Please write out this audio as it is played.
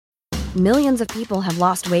Millions of people have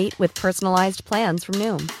lost weight with personalized plans from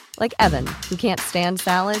Noom. Like Evan, who can't stand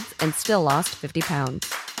salads and still lost 50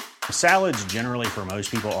 pounds. Salads generally for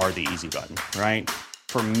most people are the easy button, right?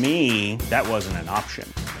 For me, that wasn't an option.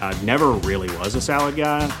 I never really was a salad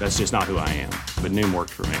guy. That's just not who I am. But Noom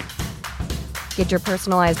worked for me. Get your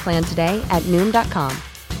personalized plan today at Noom.com.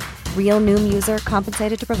 Real Noom user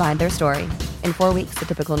compensated to provide their story. In 4 weeks, the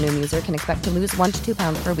typical Noom user can expect to lose 1 to 2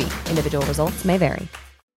 pounds per week. Individual results may vary.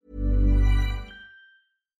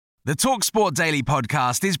 The TalkSport Daily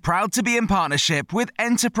podcast is proud to be in partnership with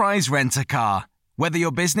Enterprise Rent-A-Car. Whether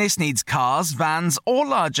your business needs cars, vans, or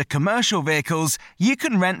larger commercial vehicles, you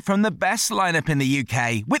can rent from the best lineup in the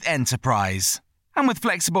UK with Enterprise. And with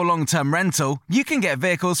flexible long-term rental, you can get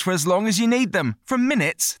vehicles for as long as you need them, from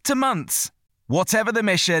minutes to months. Whatever the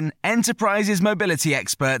mission, Enterprise's mobility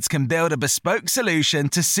experts can build a bespoke solution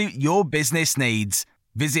to suit your business needs.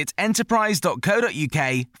 Visit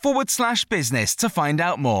enterprise.co.uk/business to find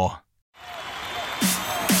out more.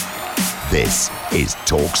 This is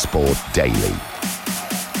TalkSport Daily.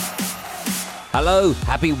 Hello,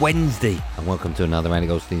 happy Wednesday, and welcome to another Andy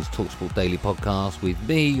Goldstein's TalkSport Daily podcast with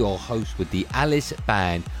me, your host with the Alice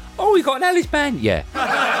Band. Oh, we got an Alice Band? Yeah.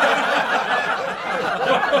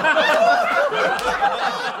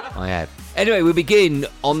 I have. Anyway, we begin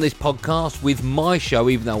on this podcast with my show,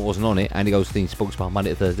 even though I wasn't on it, Andy Goldstein's Sports Bar,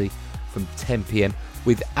 Monday to Thursday from 10 p.m,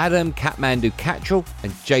 with Adam Kathmandu Cattrall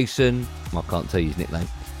and Jason, I can't tell you his nickname,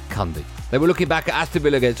 Cundy. They were looking back at Aston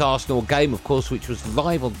Villa against Arsenal game, of course, which was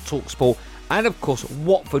live on TalkSport, and of course,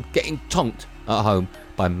 Watford getting tonked at home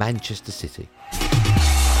by Manchester City.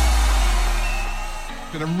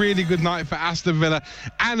 Been a really good night for Aston Villa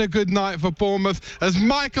and a good night for Bournemouth as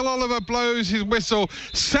Michael Oliver blows his whistle.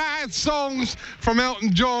 Sad songs from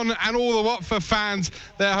Elton John and all the Watford fans.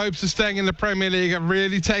 Their hopes of staying in the Premier League have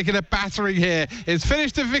really taken a battering here. It's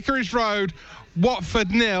finished at Vicarage Road. Watford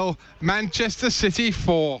 0, Manchester City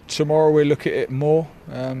 4. Tomorrow we'll look at it more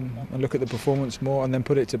and look at the performance more and then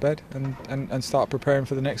put it to bed and start preparing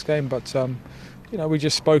for the next game. But we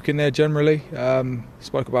just spoke in there generally,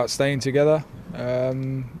 spoke about staying together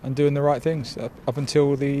and doing the right things up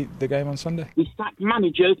until the game on Sunday. We sack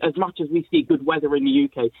managers as much as we see good weather in the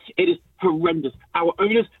UK. It is horrendous. Our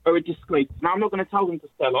owners are a disgrace. Now, I'm not going to tell them to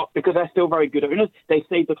sell up because they're still very good owners. They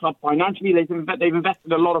saved the club financially. They've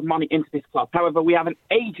invested a lot of money into this club. However, we have an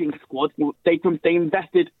ageing squad. They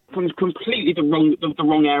invested from completely the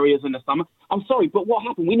wrong areas in the summer. I'm sorry, but what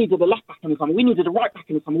happened? We needed a left back in the summer. We needed a right back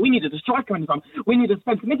in the summer. We needed a striker in the summer. We needed a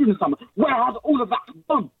centre mid in the summer. Where has all of that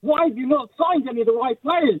gone? Why have you not signed any of the right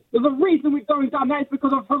players? There's a reason we're going down there. It's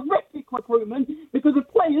because of horrific recruitment, because of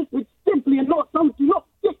players which simply are not do not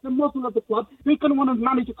fit the model of the club. Who's going to want to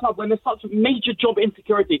manage a club when there's such a major job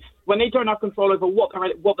insecurity, when they don't have control over what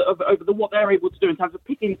they're able to do in terms of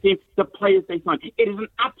picking the team, the players they sign? It is an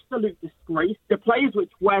absolute disgrace. The players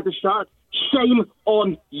which wear the shirt, shame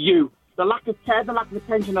on you. The lack of care, the lack of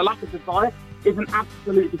attention, the lack of desire is an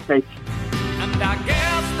absolute disgrace. And I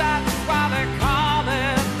guess that's why they call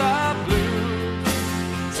it the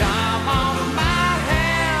blues. Time on my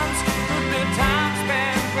hands, could be time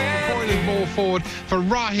spent with Pointed ball forward for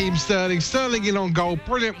Raheem Sterling. Sterling in on goal.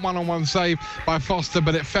 Brilliant one-on-one save by Foster,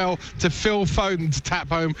 but it fell to Phil Foden to tap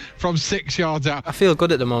home from 6 yards out. I feel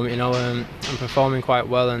good at the moment, I'm performing quite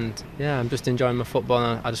well, and I'm just enjoying my football,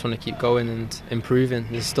 and I just want to keep going and improving.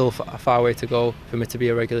 There's still a far way to go for me to be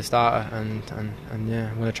a regular starter, and I'm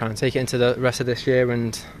going to try and take it into the rest of this year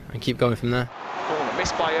and keep going from there. Corner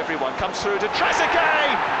missed by everyone, comes through to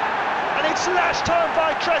Trezeguet, and it's lashed home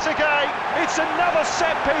by Trezeguet. It's another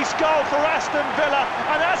set-piece goal for Aston Villa,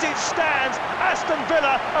 and as it stands, Aston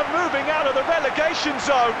Villa are moving out of the relegation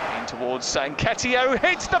zone. In towards Nketiah, who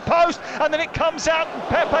hits the post, and then it comes out, and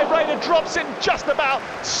Pepe Reina drops it and just about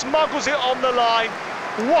smuggles it on the line.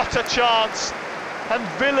 What a chance! And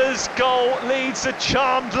Villa's goal leads a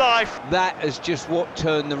charmed life. That is just what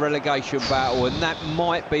turned the relegation battle, and that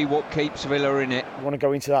might be what keeps Villa in it. You want to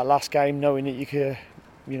go into that last game knowing that you can,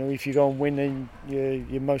 if you go and win, then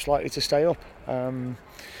you're most likely to stay up.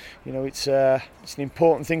 It's an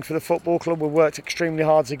important thing for the football club. We've worked extremely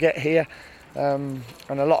hard to get here, and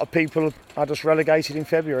a lot of people are just relegated in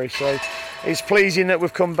February. So it's pleasing that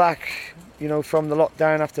we've come back, from the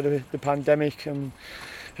lockdown after the pandemic and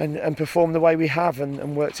perform the way we have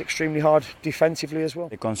and worked extremely hard defensively as well.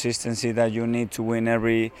 The consistency that you need to win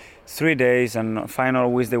every 3 days and find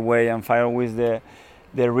always the way and find always the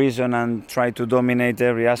reason and try to dominate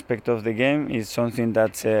every aspect of the game is something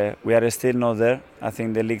that we are still not there. I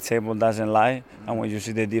think the league table doesn't lie, and when you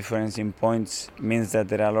see the difference in points, it means that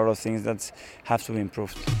there are a lot of things that have to be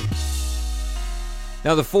improved.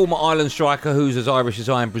 Now, the former Ireland striker, who's as Irish as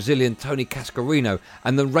I am Brazilian, Tony Cascarino,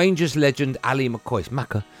 and the Rangers legend Ali McCoy's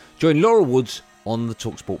Macca joined Laura Woods on the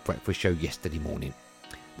TalkSport Breakfast Show yesterday morning.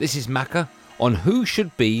 This is Macca on who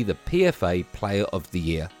should be the PFA Player of the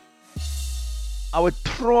Year. I would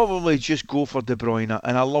probably just go for De Bruyne,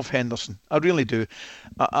 and I love Henderson. I really do.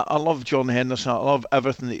 I love Jordan Henderson. I love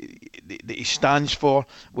everything that he stands for.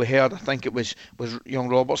 We heard, I think it was young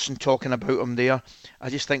Robertson talking about him there. I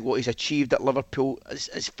just think what he's achieved at Liverpool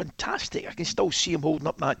is fantastic. I can still see him holding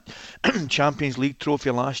up that Champions League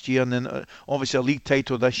trophy last year, and then obviously a league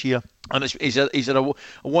title this year. And he's had a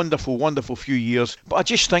wonderful, wonderful few years. But I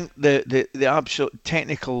just think the absolute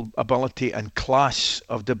technical ability and class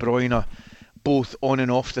of De Bruyne, both on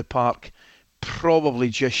and off the park, probably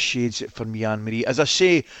just shades it for me, Anne-Marie. As I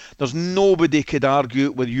say, there's nobody could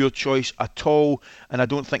argue with your choice at all, and I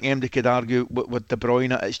don't think anybody could argue with De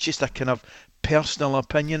Bruyne. It's just a kind of personal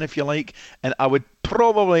opinion, if you like, and I would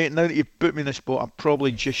probably, now that you've put me in the spot, I'd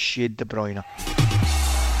probably just shade De Bruyne.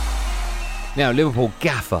 Now, Liverpool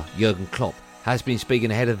gaffer Jurgen Klopp has been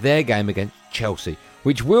speaking ahead of their game against Chelsea,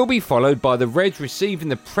 which will be followed by the Reds receiving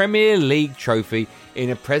the Premier League trophy in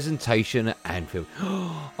a presentation at Anfield.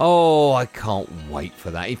 Oh, I can't wait for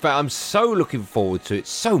that. In fact, I'm so looking forward to it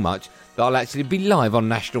so much that I'll actually be live on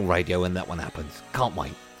national radio when that one happens. Can't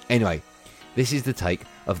wait. Anyway, this is the take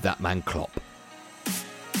of that man Klopp.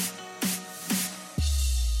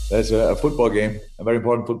 There's a football game, a very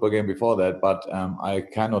important football game before that, but I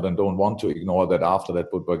cannot and don't want to ignore that after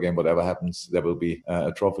that football game, whatever happens, there will be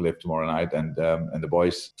a trophy lift tomorrow night, and the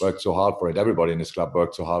boys worked so hard for it. Everybody in this club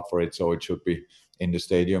worked so hard for it, so it should be in the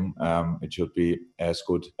stadium. It should be as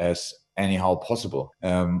good as anyhow possible.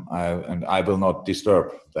 I will not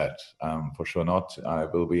disturb that, for sure not. I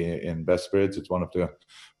will be in best spirits. It's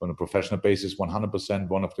on a professional basis, 100%,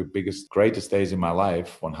 one of the biggest, greatest days in my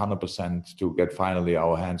life, 100% to get finally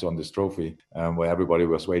our hands on this trophy, where everybody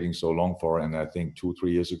was waiting so long for. And I think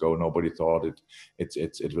 2-3 years ago, nobody thought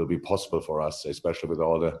it will be possible for us, especially with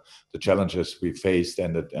all the challenges we faced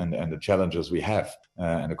and the challenges we have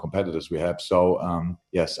and the competitors we have. So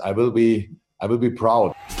yes, I will be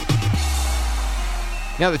proud.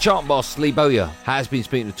 Now, the chart boss, Lee Bowyer, has been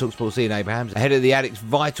speaking to TalkSport's Ian Abrahams ahead of the Addicks'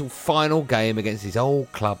 vital final game against his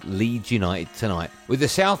old club, Leeds United, tonight, with the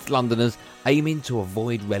South Londoners aiming to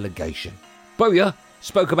avoid relegation. Bowyer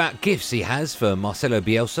spoke about gifts he has for Marcelo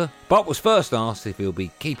Bielsa, but was first asked if he'll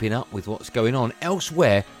be keeping up with what's going on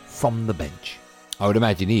elsewhere from the bench. I would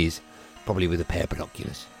imagine he is, probably with a pair of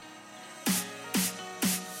binoculars.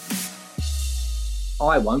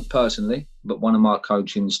 I won't personally, but one of my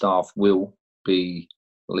coaching staff will be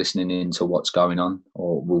listening in to what's going on,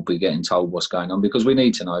 or we'll be getting told what's going on, because we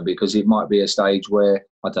need to know, because it might be a stage where,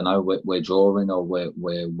 I don't know, we're drawing or we're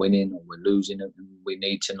winning or we're losing, and we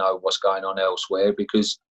need to know what's going on elsewhere,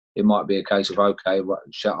 because it might be a case of, okay,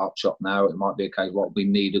 shut up shop now. It might be a case of, we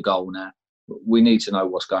need a goal now. We need to know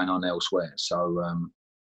what's going on elsewhere. So,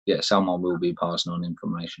 someone will be passing on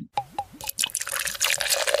information.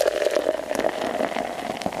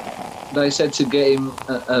 They said to get him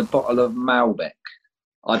a bottle of Malbec.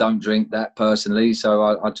 I don't drink that personally, so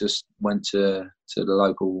I just went to the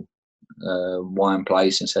local wine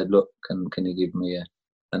place and said, look, can you give me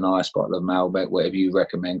a nice bottle of Malbec, whatever you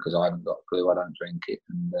recommend, because I haven't got a clue, I don't drink it.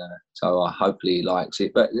 And so hopefully he likes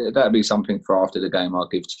it. But that'll be something for after the game I'll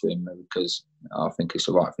give to him, because I think it's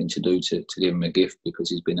the right thing to do to give him a gift,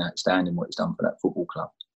 because he's been outstanding what he's done for that football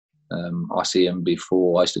club. I see him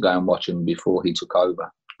before, I used to go and watch him before he took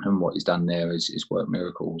over, and what he's done there is worked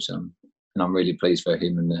miracles. And I'm really pleased for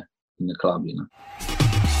him in the club, you know.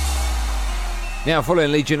 Now,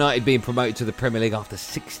 following Leeds United being promoted to the Premier League after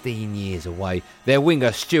 16 years away, their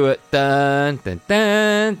winger Stuart Dallas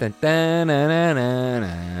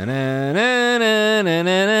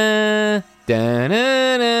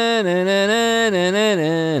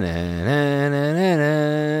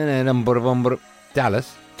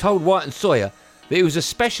told White and Sawyer that he was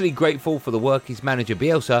especially grateful for the work his manager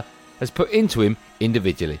Bielsa has put into him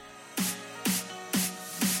individually.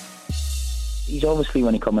 He's obviously,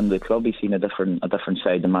 when he come into the club, he's seen a different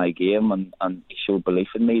side of my game, and he showed belief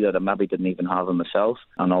in me that I maybe didn't even have in myself,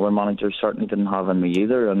 and other managers certainly didn't have in me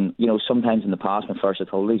either. And sometimes in the past, my first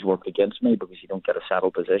he's worked against me, because you don't get a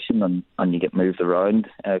settled position and you get moved around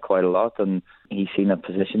quite a lot. And he's seen a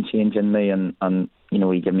position change in me, and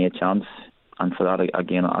he gave me a chance. And for that,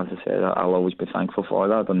 again, as I said, I'll always be thankful for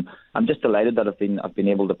that. And I'm just delighted that I've been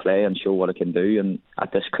able to play and show what I can do, and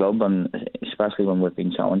at this club, and especially when we've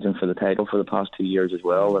been challenging for the title for the past 2 years as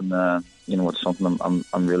well. And it's something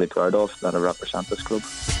I'm really proud of, that I represent this club.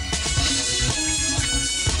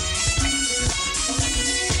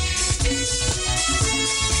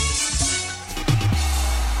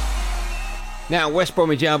 Now, West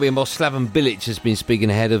Bromwich Albion boss Slaven Bilic has been speaking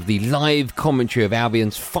ahead of the live commentary of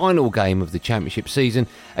Albion's final game of the Championship season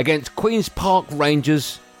against Queen's Park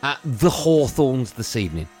Rangers at the Hawthorns this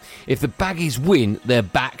evening. If the Baggies win, they're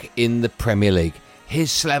back in the Premier League. Here's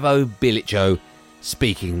Slavo Bilic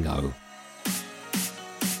speaking now.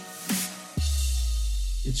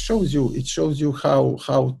 It shows you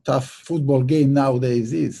how tough football game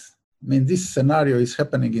nowadays is. I mean, this scenario is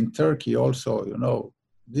happening in Turkey also, you know.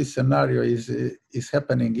 This scenario is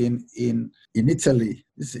happening in Italy.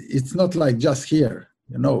 It's not like just here,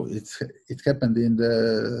 you know. It happened in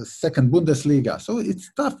the second Bundesliga. So it's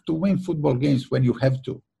tough to win football games when you have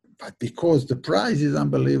to. But because the prize is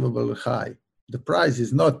unbelievably high. The prize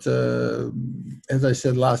is not, as I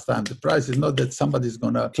said last time, the prize is not that somebody's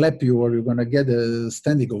going to clap you or you're going to get a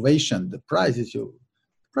standing ovation. The prize is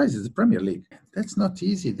the Premier League. That's not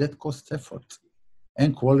easy. That costs effort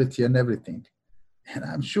and quality and everything. And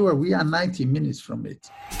I'm sure we are 90 minutes from it.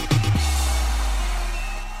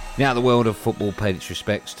 Now, the world of football paid its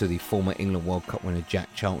respects to the former England World Cup winner Jack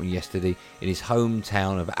Charlton yesterday in his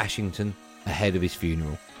hometown of Ashington ahead of his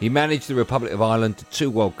funeral. He managed the Republic of Ireland to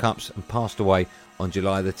 2 World Cups and passed away on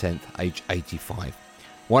July the 10th, aged 85.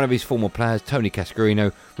 One of his former players, Tony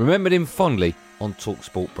Cascarino, remembered him fondly on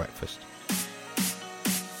TalkSport Breakfast.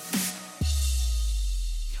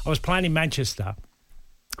 I was playing in Manchester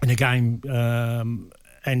in a game,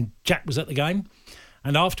 and Jack was at the game.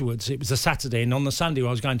 And afterwards, it was a Saturday, and on the Sunday, I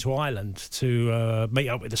was going to Ireland to meet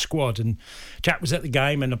up with the squad. And Jack was at the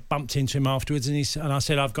game, and I bumped into him afterwards. And I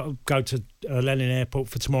said, I've got to go to Lennon Airport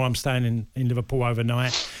for tomorrow. I'm staying in Liverpool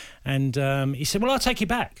overnight. And he said, well, I'll take you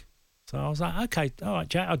back. So I was like, okay, all right,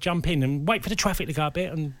 Jack, I'll jump in and wait for the traffic to go a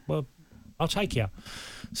bit, and well, I'll take you.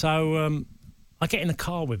 So I get in the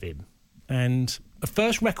car with him, and the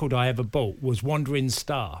first record I ever bought was Wandering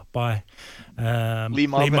Star by Lee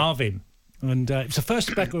Marvin. And it's the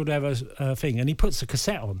first record ever thing. And he puts the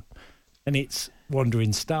cassette on, and it's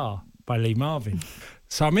Wandering Star by Lee Marvin.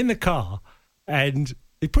 So I'm in the car, and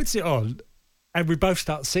he puts it on, and we both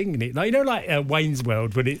start singing it. Like, you know, like Wayne's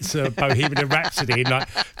World, when it's Bohemian Rhapsody, and like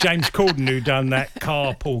James Corden, who done that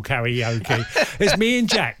carpool karaoke. It's me and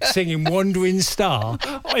Jack singing Wandering Star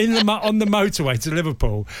on the motorway to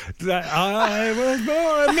Liverpool. Like, I was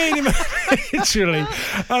born, literally.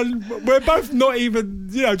 And we're both not even,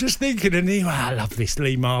 you know, just thinking, and I love this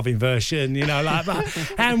Lee Marvin version, you know, like,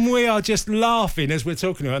 and we are just laughing as we're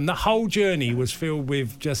talking to him. And the whole journey was filled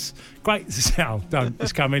with just great sound.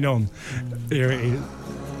 It's coming on. Here it is.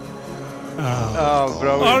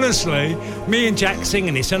 Brilliant. Honestly, me and Jack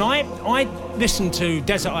singing this, and I listened to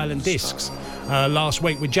Desert Island Discs last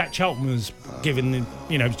week when Jack Charlton was doing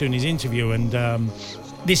his interview, and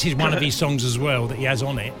this is one of his songs as well that he has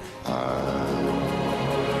on it.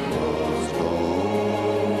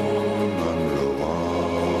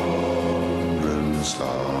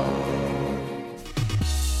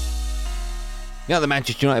 Now, the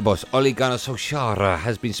Manchester United boss, Ole Gunnar Solskjaer,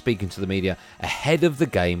 has been speaking to the media ahead of the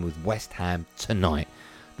game with West Ham tonight.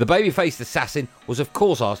 The baby-faced assassin was, of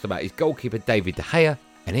course, asked about his goalkeeper, David De Gea,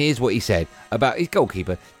 and here's what he said about his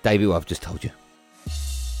goalkeeper, David, who I've just told you.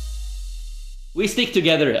 We stick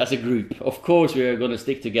together as a group. Of course, we are going to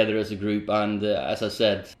stick together as a group, and as I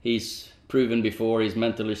said, he's proven before he's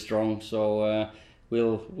mentally strong, so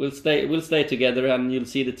We'll stay together, and you'll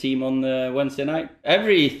see the team on Wednesday night.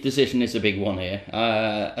 Every decision is a big one here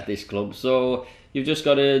at this club, so you've just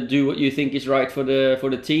got to do what you think is right for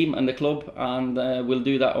the team and the club, and we'll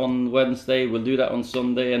do that on Wednesday. We'll do that on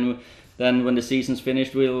Sunday, and then when the season's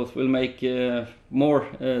finished, we'll make more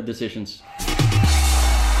decisions.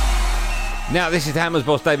 Now, this is Hammers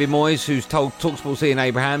boss David Moyes, who's told TalkSport Ian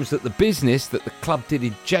Abrahams that the business that the club did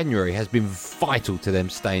in January has been vital to them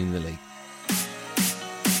staying in the league.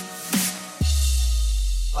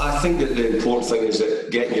 I think that the important thing is that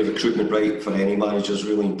getting your recruitment right for any manager is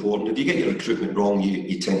really important. If you get your recruitment wrong,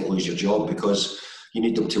 you tend to lose your job because you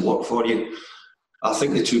need them to work for you. I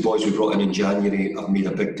think the 2 boys we brought in January have made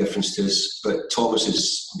a big difference to us, but Thomas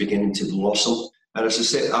is beginning to blossom. And as I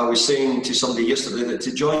said, I was saying to somebody yesterday that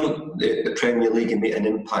to join the Premier League and make an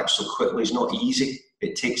impact so quickly is not easy.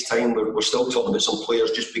 It takes time. We're still talking about some players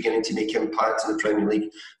just beginning to make impact in the Premier League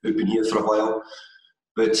who've been here for a while.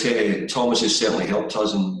 But Thomas has certainly helped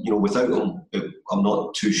us, and without him, I'm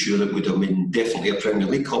not too sure it would have been definitely a Premier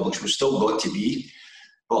League club, which we've still got to be.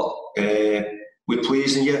 But we're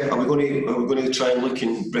pleased, and are we going to try and look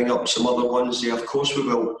and bring up some other ones? Yeah, of course we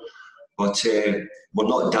will. But we're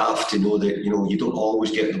not daft to know that you don't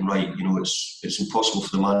always get them right. It's impossible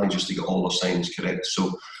for the managers to get all their signings correct.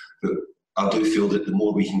 So, but I do feel that the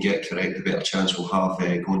more we can get correct, the better chance we'll have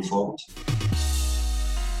going forward.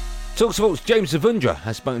 TalkSport's James Zavundra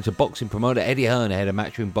has spoken to boxing promoter Eddie Hearn ahead of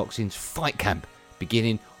Matchroom Boxing's fight camp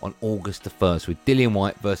beginning on August the 1st with Dillian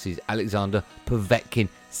Whyte versus Alexander Povetkin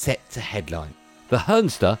set to headline. The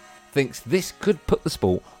Hearnster thinks this could put the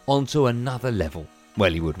sport onto another level.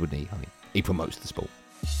 Well, he would, wouldn't he? I mean, he promotes the sport.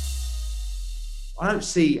 I don't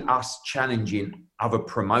see us challenging other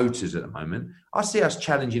promoters at the moment. I see us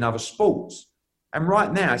challenging other sports. And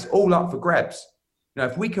right now, it's all up for grabs. You know,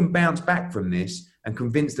 if we can bounce back from this and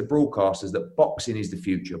convince the broadcasters that boxing is the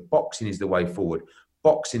future, boxing is the way forward,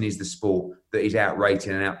 boxing is the sport that is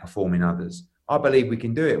outrating and outperforming others, I believe we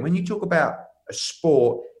can do it. When you talk about a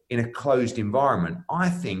sport in a closed environment, I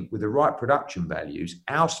think with the right production values,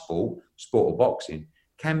 our sport of boxing,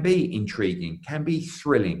 can be intriguing, can be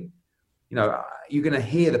thrilling. You know, you're going to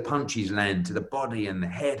hear the punches land to the body and the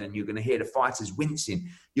head, and you're going to hear the fighters wincing.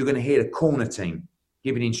 You're going to hear the corner team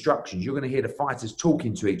giving instructions. You're going to hear the fighters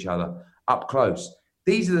talking to each other up close.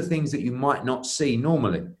 These are the things that you might not see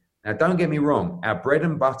normally. Now, don't get me wrong. Our bread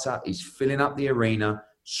and butter is filling up the arena,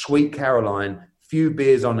 Sweet Caroline, few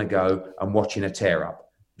beers on the go, and watching a tear up.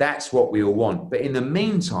 That's what we all want. But in the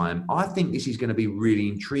meantime, I think this is going to be really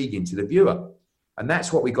intriguing to the viewer. And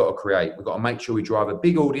that's what we've got to create. We've got to make sure we drive a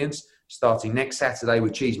big audience, starting next Saturday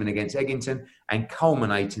with Cheeseman against Eggington and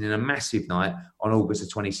culminating in a massive night on August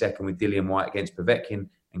the 22nd with Dillian Whyte against Povetkin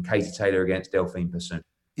and Katie Taylor against Delphine Persoon.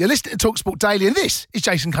 You're listening to TalkSport Daily, and this is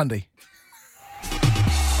Jason Cundy.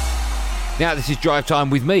 Now, this is Drive Time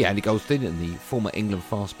with me, Andy Goldstein, and the former England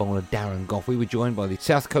fast bowler Darren Gough. We were joined by the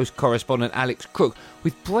South Coast correspondent Alex Crook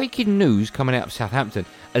with breaking news coming out of Southampton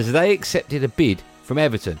as they accepted a bid from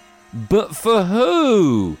Everton. But for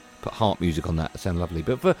who? Put heart music on that. That sounds lovely.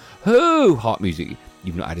 But for who? Heart music.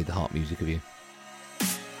 You've not added the heart music, have you?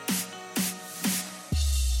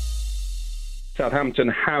 Southampton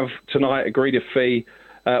have tonight agreed a fee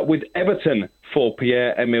with Everton for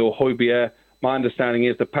Pierre-Emile Højbjerg. My understanding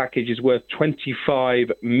is the package is worth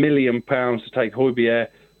 £25 million to take Højbjerg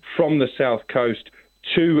from the South Coast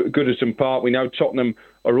to Goodison Park. We know Tottenham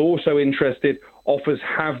are also interested. Offers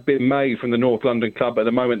have been made from the North London club. At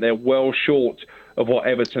the moment, they're well short of what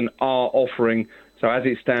Everton are offering. So as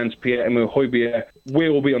it stands, Pierre-Emile Højbjerg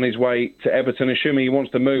will be on his way to Everton, assuming he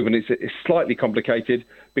wants to move. And it's slightly complicated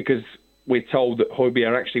because we're told that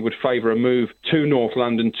Højbjerg actually would favour a move to North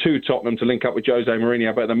London, to Tottenham, to link up with Jose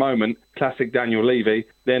Mourinho. But at the moment, classic Daniel Levy,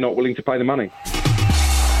 they're not willing to pay the money.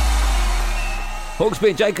 Hawksby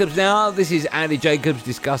and Jacobs now. This is Andy Jacobs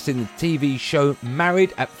discussing the TV show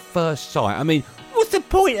Married at First Sight. I mean, what's the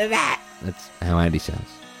point of that? That's how Andy sounds.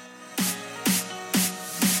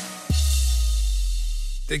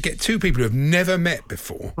 They get two people who have never met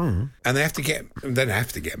before, and they don't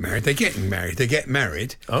have to get married. They're getting married. They get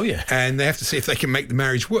married. Oh, yeah. And they have to see if they can make the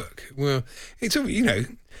marriage work. Well, it's all, you know,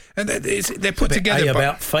 and they're put together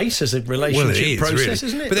about face as a relationship process, really.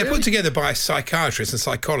 Isn't it? But they're put together by psychiatrists and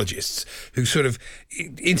psychologists who sort of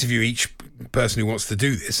interview each person who wants to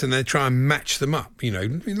do this, and they try and match them up, you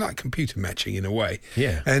know, like computer matching in a way.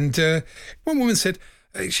 Yeah. And one woman said,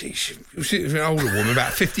 she was an older woman,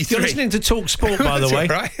 about 53. You're listening to Talk Sport, by the way.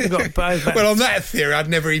 Right. Well, on that theory, I'd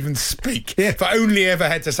never even speak. Yeah. If I only ever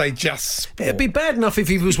had to say just sport. It'd be bad enough if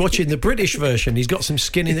he was watching the British version. He's got some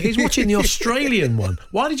skin in it. He's watching the Australian one.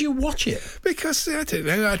 Why did you watch it? Because, I don't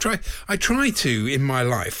know, I try to, in my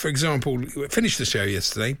life, for example, finished the show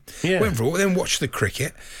yesterday, went for a walk, then watched the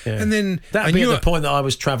cricket, and then... That'd be at the point that I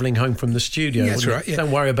was travelling home from the studio. Yeah, that's right. Yeah.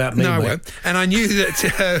 Don't worry about me, No, mate. I won't. And I knew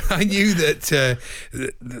that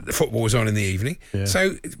the football was on in the evening. Yeah.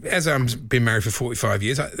 So, as I've been married for 45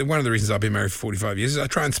 years, one of the reasons I've been married for 45 years is I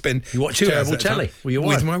try and spend you watch 2 hours terrible telly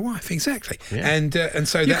with my wife. Exactly. Yeah. And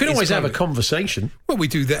so you can always have a conversation. Well, we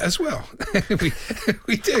do that as well.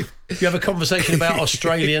 we do. You have a conversation about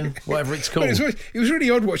Australian, whatever it's called. Well, it was really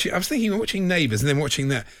odd watching. I was thinking of watching Neighbours and then watching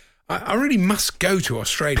that. I really must go to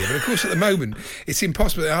Australia, but of course at the moment it's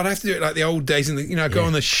impossible. I'd have to do it like the old days, and go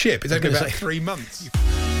on the ship. It's only about 3 months.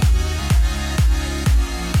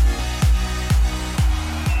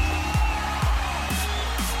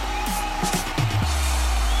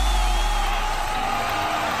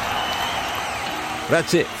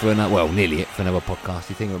 That's it for nearly it for another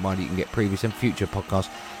podcasty thing. A reminder, you can get previous and future podcasts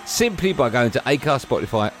simply by going to Acast,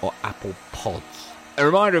 Spotify or Apple Pods. A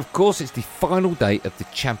reminder, of course, it's the final day of the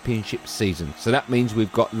Championship season. So that means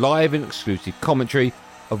we've got live and exclusive commentary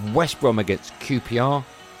of West Brom against QPR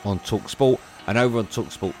on TalkSport. And over on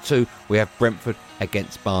TalkSport 2, we have Brentford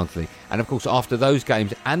against Barnsley. And of course, after those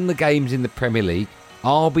games and the games in the Premier League,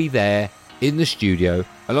 I'll be there in the studio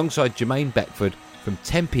alongside Jermaine Beckford from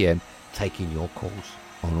 10 p.m, taking your calls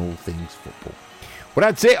on all things football. Well,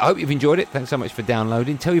 that's it. I hope you've enjoyed it. Thanks so much for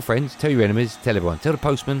downloading. Tell your friends, tell your enemies, tell everyone. Tell the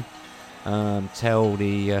postman Tell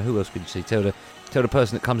the who else can you see? Tell the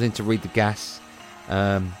person that comes in to read the gas.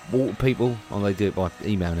 Water people. Oh, they do it by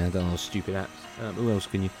email now. Don't know, stupid apps. Who else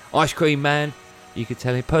can you? Ice cream man. You could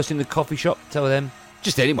tell him. Person in the coffee shop. Tell them.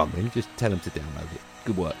 Just anyone really. Just tell them to download it.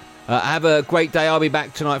 Good work. Have a great day. I'll be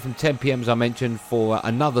back tonight from 10 p.m. as I mentioned for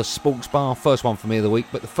another sports bar. First one for me of the week,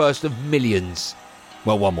 but the first of millions.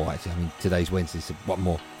 Well, one more actually. I mean, today's Wednesday, so one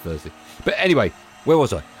more Thursday. But anyway, where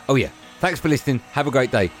was I? Oh yeah. Thanks for listening. Have a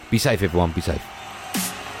great day. Be safe, everyone. Be safe.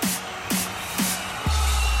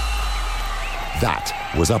 That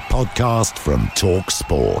was a podcast from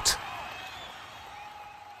TalkSport.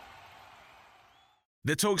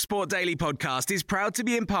 The TalkSport Daily Podcast is proud to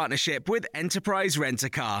be in partnership with Enterprise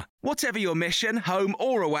Rent-A-Car. Whatever your mission, home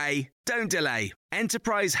or away, don't delay.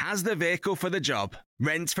 Enterprise has the vehicle for the job.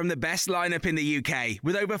 Rent from the best lineup in the UK.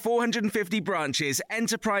 With over 450 branches,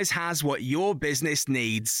 Enterprise has what your business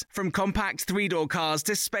needs. From compact three-door cars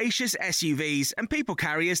to spacious SUVs and people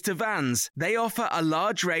carriers to vans, they offer a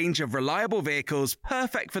large range of reliable vehicles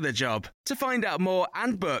perfect for the job. To find out more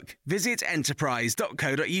and book, visit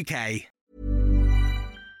enterprise.co.uk.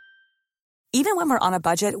 Even when we're on a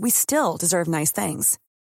budget, we still deserve nice things.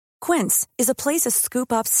 Quince is a place to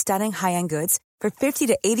scoop up stunning high-end goods for 50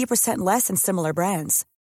 to 80% less than similar brands.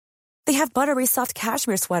 They have buttery soft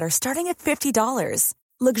cashmere sweaters starting at $50,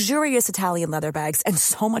 luxurious Italian leather bags, and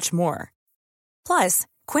so much more. Plus,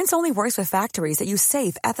 Quince only works with factories that use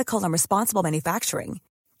safe, ethical, and responsible manufacturing.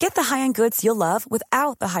 Get the high-end goods you'll love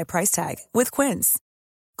without the high price tag with Quince.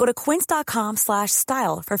 Go to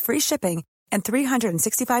quince.com/style for free shipping and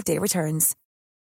 365-day returns.